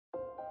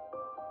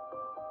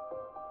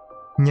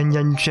nhân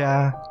danh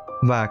Cha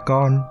và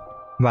Con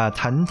và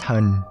Thánh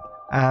Thần.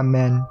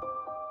 Amen.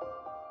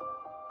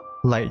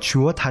 Lạy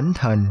Chúa Thánh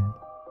Thần,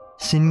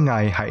 xin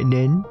Ngài hãy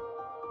đến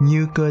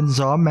như cơn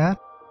gió mát,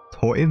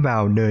 thổi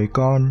vào đời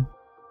con,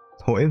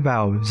 thổi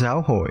vào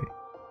giáo hội,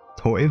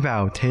 thổi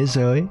vào thế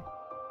giới,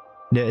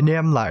 để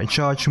đem lại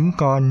cho chúng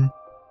con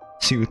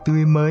sự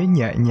tươi mới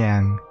nhẹ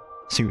nhàng,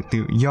 sự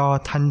tự do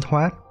thanh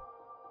thoát.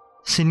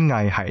 Xin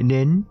Ngài hãy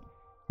đến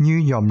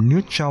như dòng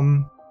nước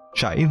trong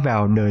chảy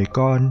vào đời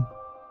con,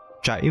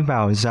 chảy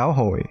vào giáo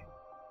hội,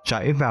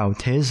 chảy vào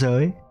thế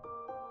giới,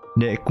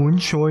 để cuốn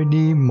trôi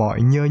đi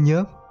mọi nhơ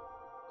nhớp,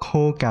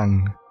 khô cằn,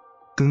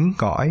 cứng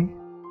cỏi,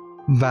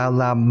 và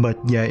làm bật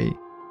dậy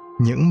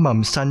những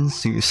mầm xanh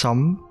sự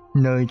sống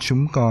nơi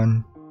chúng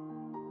con.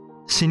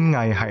 Xin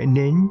Ngài hãy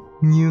đến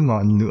như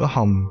ngọn lửa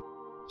hồng,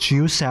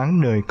 chiếu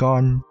sáng đời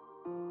con,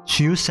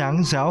 chiếu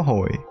sáng giáo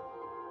hội,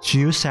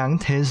 chiếu sáng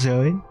thế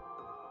giới,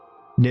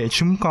 để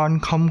chúng con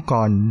không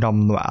còn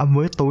đồng lõa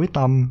với tối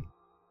tăm,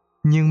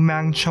 nhưng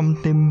mang trong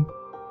tim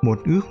một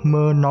ước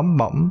mơ nóng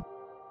bỏng,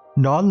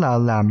 đó là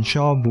làm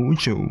cho vũ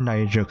trụ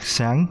này rực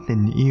sáng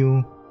tình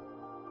yêu.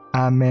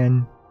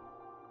 Amen.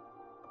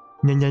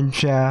 Nhân danh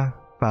Cha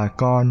và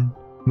Con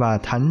và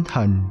Thánh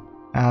Thần.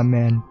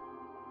 Amen.